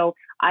eat. So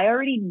I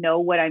already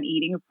know what I'm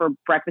eating for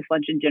breakfast,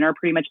 lunch, and dinner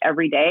pretty much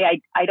every day.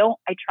 I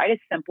try to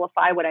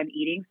simplify what I'm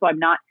eating, so I'm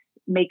not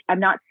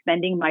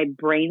spending my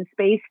brain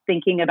space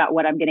thinking about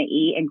what I'm going to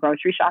eat and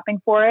grocery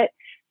shopping for it.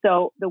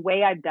 So the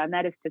way I've done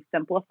that is to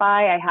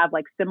simplify. I have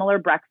like similar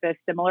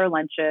breakfasts, similar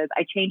lunches.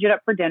 I change it up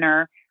for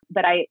dinner,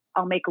 but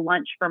I'll make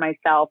lunch for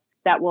myself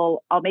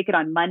I'll make it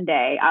on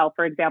Monday. I'll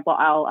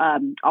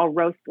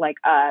roast like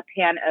a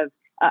pan of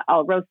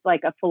I'll roast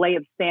like a fillet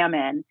of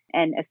salmon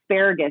and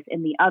asparagus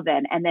in the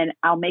oven, and then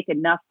I'll make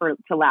enough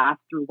to last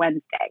through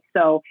Wednesday.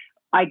 So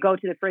I go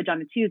to the fridge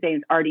on a Tuesday and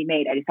it's already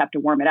made. I just have to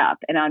warm it up.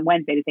 And on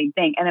Wednesday, the same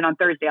thing. And then on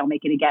Thursday, I'll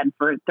make it again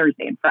for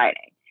Thursday and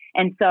Friday.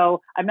 And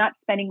so I'm not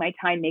spending my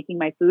time making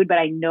my food, but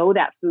I know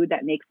that food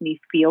that makes me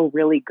feel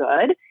really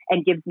good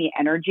and gives me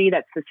energy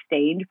that's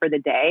sustained for the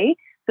day.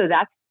 So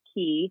that's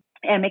key,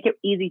 and make it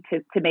easy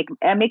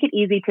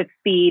to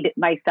feed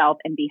myself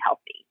and be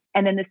healthy.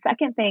 And then the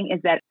second thing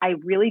is that I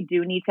really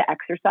do need to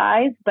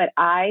exercise, but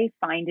I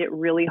find it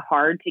really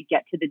hard to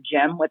get to the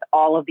gym with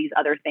all of these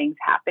other things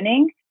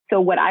happening. So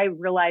what I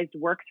realized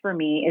works for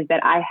me is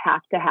that I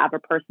have to have a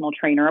personal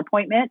trainer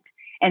appointment.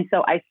 And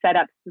so I set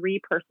up 3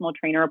 personal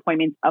trainer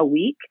appointments a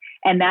week.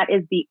 And that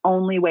is the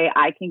only way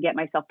I can get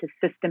myself to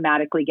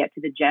systematically get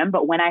to the gym.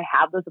 But when I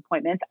have those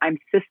appointments, I'm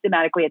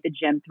systematically at the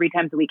gym 3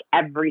 times a week,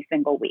 every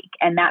single week.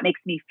 And that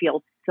makes me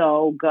feel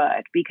so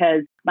good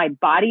because my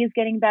body is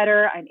getting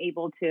better. I'm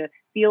able to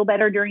feel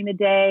better during the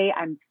day.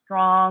 I'm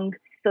strong.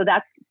 So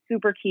that's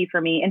super key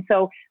for me. And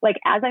so like,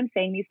 as I'm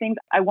saying these things,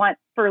 I want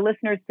for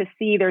listeners to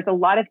see there's a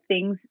lot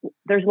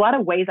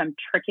of ways I'm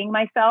tricking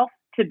myself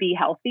to be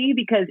healthy,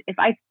 because if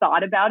I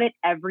thought about it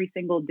every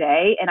single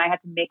day and I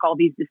had to make all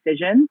these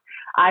decisions,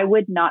 I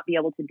would not be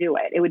able to do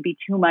it. It would be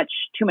too much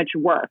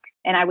work.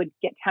 And I would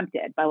get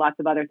tempted by lots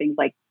of other things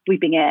like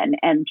sleeping in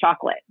and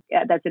chocolate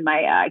that's in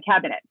my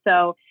cabinet.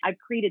 So I've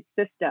created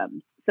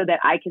systems so that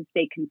I can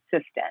stay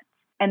consistent.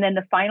 And then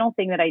the final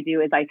thing that I do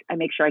is I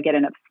make sure I get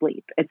enough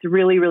sleep. It's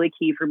really, really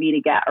key for me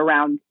to get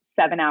around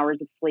 7 hours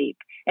of sleep.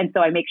 And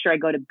so I make sure I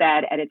go to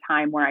bed at a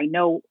time where I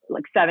know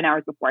like 7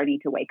 hours before I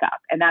need to wake up.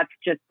 And that's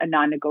just a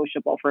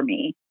non-negotiable for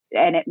me.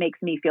 And it makes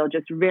me feel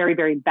just very,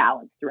 very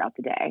balanced throughout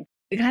the day.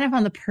 Kind of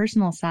on the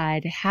personal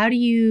side, how do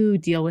you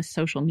deal with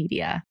social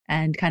media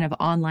and kind of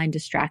online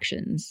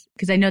distractions?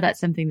 Because I know that's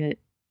something that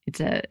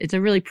it's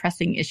a really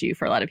pressing issue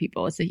for a lot of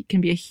people. It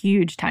can be a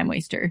huge time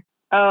waster.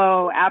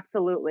 Oh,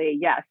 absolutely.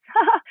 Yes.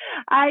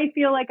 I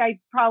feel like I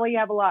probably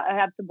have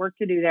some work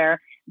to do there.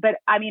 But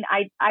I mean,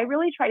 I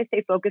really try to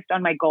stay focused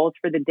on my goals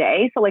for the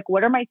day. So like,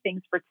 what are my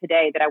things for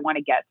today that I want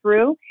to get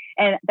through?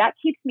 And that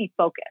keeps me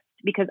focused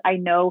because I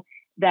know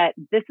that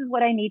this is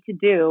what I need to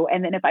do.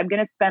 And then if I'm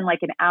going to spend like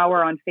an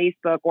hour on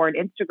Facebook or on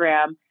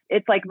Instagram,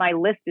 it's like my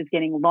list is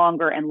getting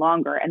longer and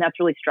longer. And that's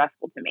really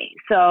stressful to me.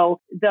 So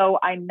though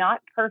I'm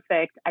not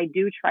perfect, I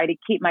do try to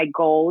keep my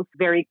goals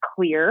very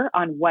clear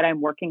on what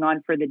I'm working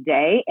on for the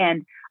day.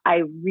 And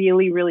I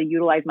really, really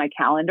utilize my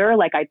calendar.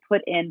 Like I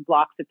put in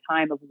blocks of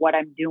time of what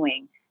I'm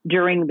doing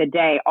during the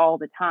day all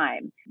the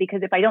time.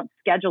 Because if I don't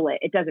schedule it,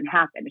 it doesn't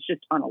happen. It's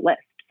just on a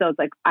list. So it's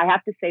like, I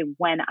have to say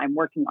when I'm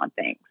working on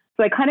things.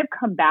 So I kind of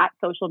combat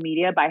social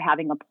media by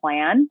having a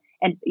plan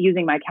and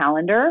using my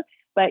calendar,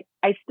 but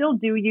I still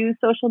do use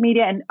social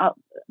media. And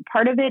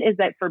part of it is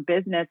that for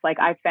business, like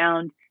I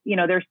found,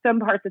 there's some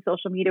parts of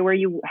social media where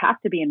you have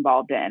to be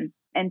involved in.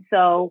 And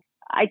so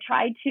I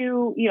try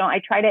to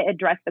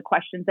address the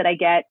questions that I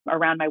get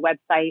around my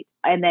website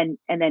and then,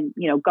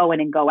 go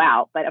in and go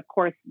out. But of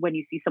course, when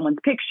you see someone's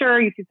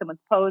picture, you see someone's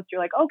post, you're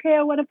like, okay,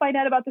 I want to find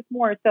out about this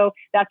more. So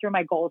that's where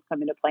my goals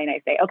come into play. And I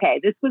say, okay,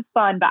 this was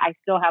fun, but I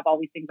still have all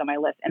these things on my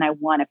list and I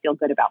want to feel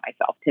good about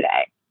myself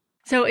today.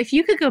 So if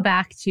you could go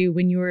back to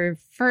when you were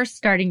first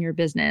starting your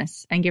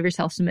business and give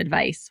yourself some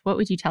advice, what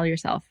would you tell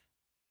yourself?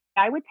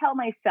 I would tell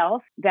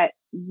myself that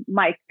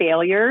my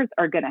failures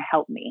are going to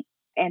help me.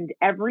 And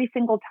every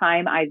single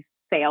time I've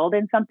failed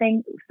in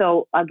something,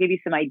 so I'll give you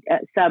some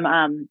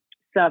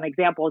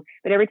examples,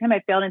 but every time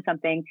I failed in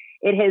something,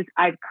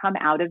 I've come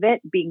out of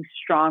it being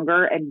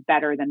stronger and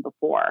better than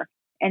before.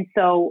 And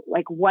so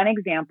like one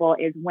example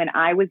is when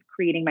I was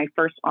creating my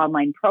first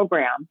online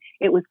program,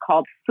 it was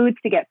called Foods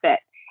to Get Fit.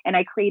 And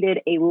I created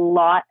a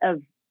lot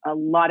of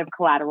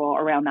collateral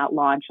around that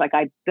launch. Like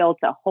I built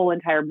a whole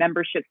entire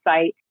membership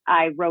site.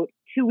 I wrote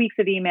 2 weeks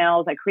of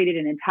emails. I created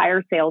an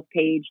entire sales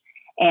page.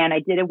 And I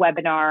did a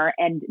webinar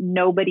and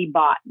nobody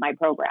bought my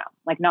program.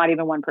 Like not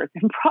even one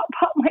person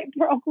bought my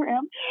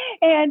program.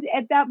 And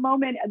at that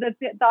moment, the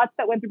thoughts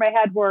that went through my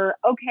head were,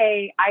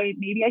 okay,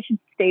 maybe I should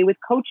stay with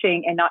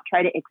coaching and not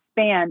try to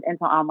expand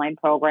into online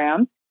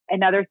programs.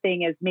 Another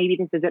thing is maybe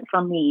this isn't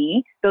for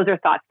me. Those are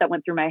thoughts that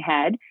went through my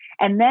head.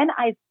 And then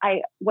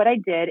what I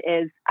did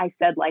is I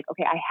said like,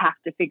 okay, I have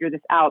to figure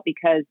this out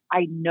because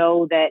I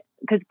know that,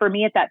 because for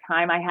me at that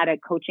time, I had a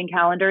coaching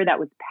calendar that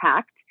was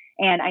packed.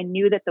 And I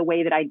knew that the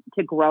way that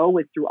to grow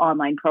was through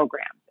online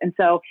programs. And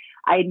so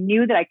I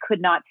knew that I could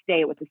not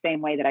stay with the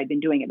same way that I'd been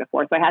doing it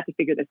before. So I had to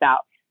figure this out.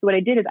 So what I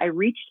did is I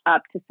reached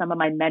up to some of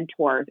my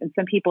mentors and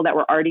some people that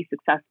were already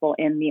successful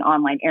in the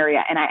online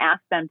area. And I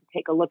asked them to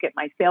take a look at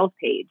my sales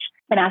page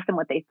and ask them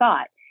what they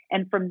thought.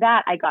 And from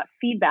that, I got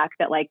feedback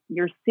that like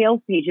your sales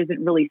page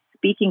isn't really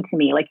speaking to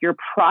me. Like your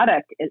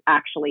product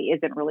actually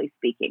isn't really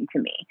speaking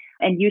to me.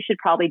 And you should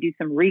probably do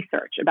some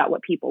research about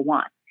what people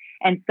want.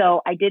 And so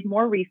I did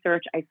more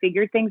research. I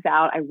figured things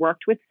out. I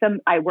worked with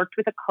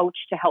a coach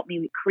to help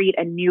me create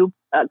a new,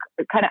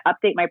 kind of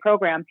update my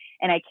program.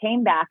 And I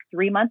came back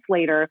 3 months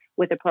later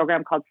with a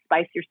program called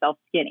Spice Yourself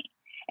Skinny.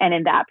 And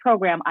in that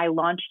program, I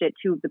launched it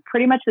to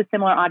pretty much the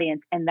similar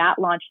audience. And that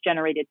launch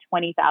generated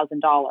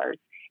 $20,000.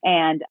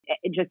 And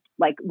it just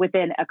like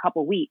within a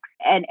couple weeks.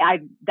 And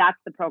that's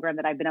the program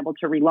that I've been able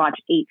to relaunch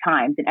 8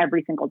 times. And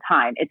every single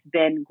time it's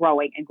been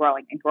growing and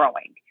growing and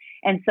growing.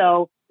 And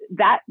so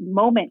that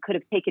moment could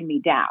have taken me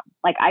down.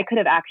 Like I could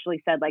have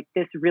actually said like,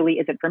 this really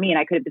isn't for me. And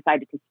I could have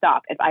decided to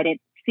stop if I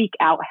didn't seek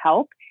out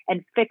help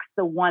and fix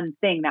the one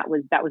thing that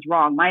was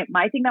wrong.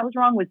 My thing that was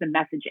wrong was the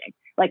messaging.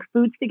 Like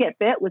Foods to Get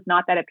Fit was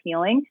not that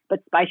appealing,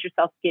 but Spice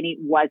Yourself Skinny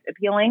was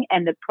appealing.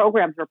 And the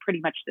programs were pretty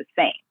much the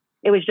same.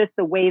 It was just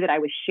the way that I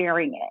was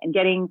sharing it and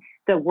getting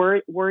the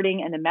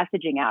wording and the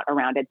messaging out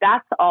around it.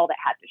 That's all that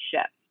had to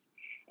shift.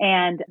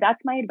 And that's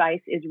my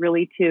advice, is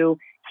really to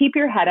keep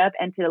your head up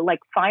and to like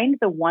find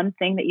the one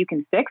thing that you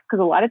can fix.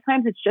 Because a lot of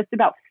times it's just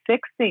about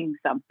fixing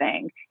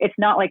something. It's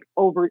not like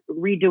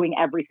redoing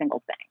every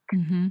single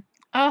thing. Mm-hmm.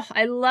 Oh,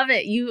 I love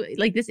it. You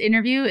like this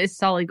interview is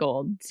solid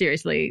gold.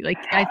 Seriously. Like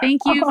I feel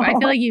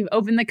like you've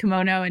opened the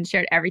kimono and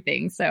shared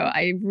everything. So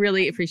I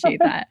really appreciate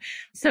that.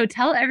 So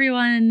tell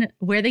everyone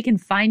where they can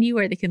find you,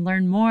 where they can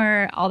learn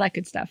more, all that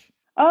good stuff.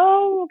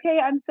 Oh, okay.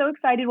 I'm so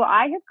excited. Well,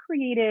 I have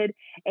created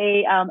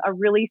a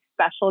really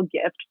special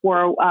gift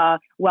for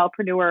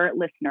Wellpreneur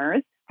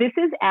listeners. This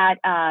is at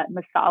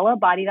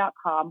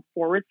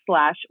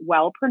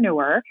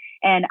masalabody.com/wellpreneur.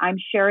 And I'm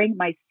sharing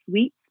my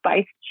sweet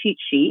spice cheat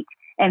sheet.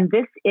 And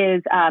this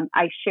is,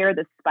 I share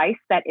the spice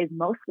that is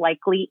most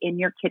likely in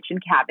your kitchen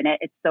cabinet.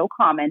 It's so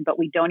common, but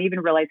we don't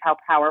even realize how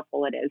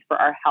powerful it is for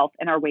our health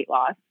and our weight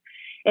loss.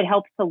 It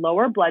helps to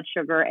lower blood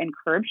sugar and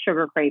curb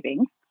sugar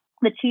cravings.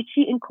 The cheat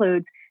sheet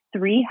includes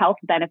 3 health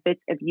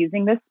benefits of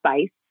using this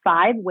spice,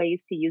 5 ways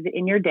to use it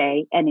in your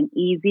day, and an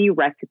easy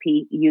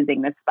recipe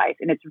using this spice.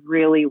 And it's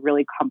really,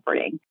 really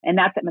comforting. And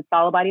that's at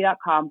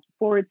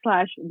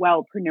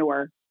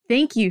masalabody.com/wellpreneur.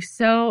 Thank you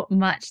so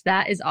much.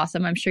 That is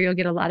awesome. I'm sure you'll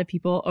get a lot of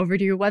people over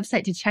to your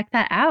website to check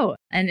that out.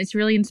 And it's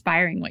really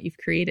inspiring what you've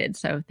created.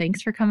 So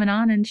thanks for coming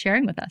on and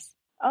sharing with us.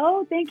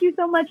 Oh, thank you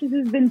so much. This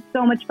has been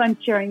so much fun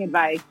sharing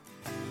advice.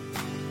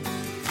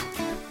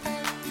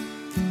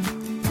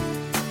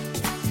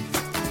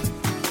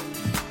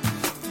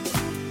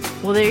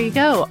 Well, there you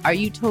go. Are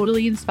you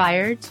totally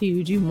inspired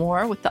to do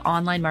more with the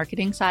online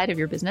marketing side of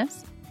your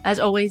business? As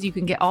always, you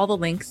can get all the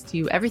links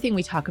to everything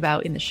we talk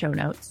about in the show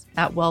notes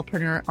at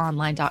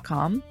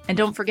wellpreneuronline.com. And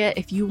don't forget,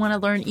 if you want to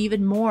learn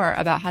even more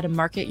about how to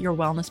market your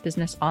wellness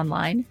business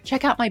online,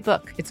 check out my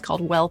book. It's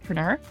called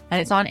Wellpreneur,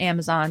 and it's on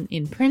Amazon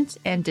in print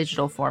and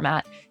digital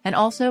format, and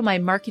also my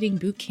Marketing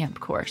Bootcamp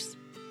course,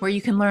 where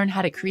you can learn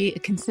how to create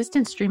a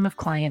consistent stream of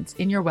clients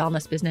in your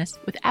wellness business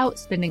without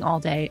spending all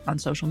day on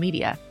social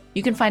media.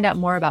 You can find out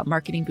more about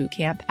Marketing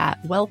Bootcamp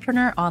at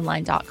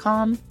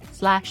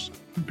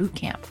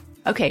wellpreneuronline.com/bootcamp.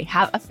 Okay,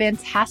 have a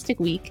fantastic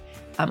week.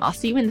 I'll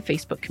see you in the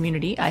Facebook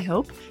community, I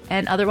hope.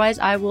 And otherwise,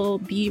 I will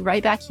be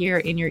right back here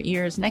in your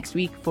ears next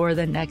week for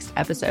the next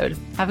episode.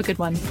 Have a good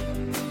one.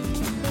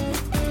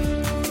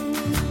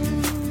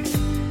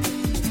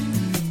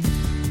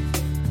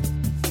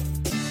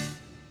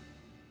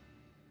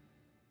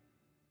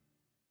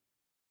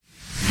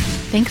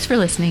 Thanks for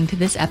listening to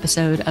this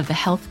episode of the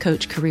Health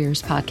Coach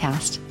Careers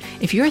podcast.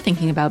 If you're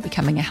thinking about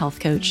becoming a health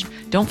coach,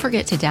 don't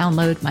forget to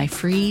download my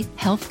free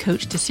Health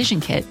Coach Decision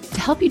Kit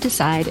to help you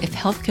decide if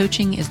health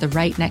coaching is the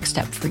right next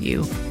step for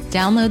you.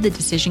 Download the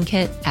Decision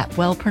Kit at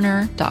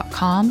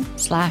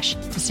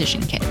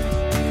wellpreneur.com/decision kit.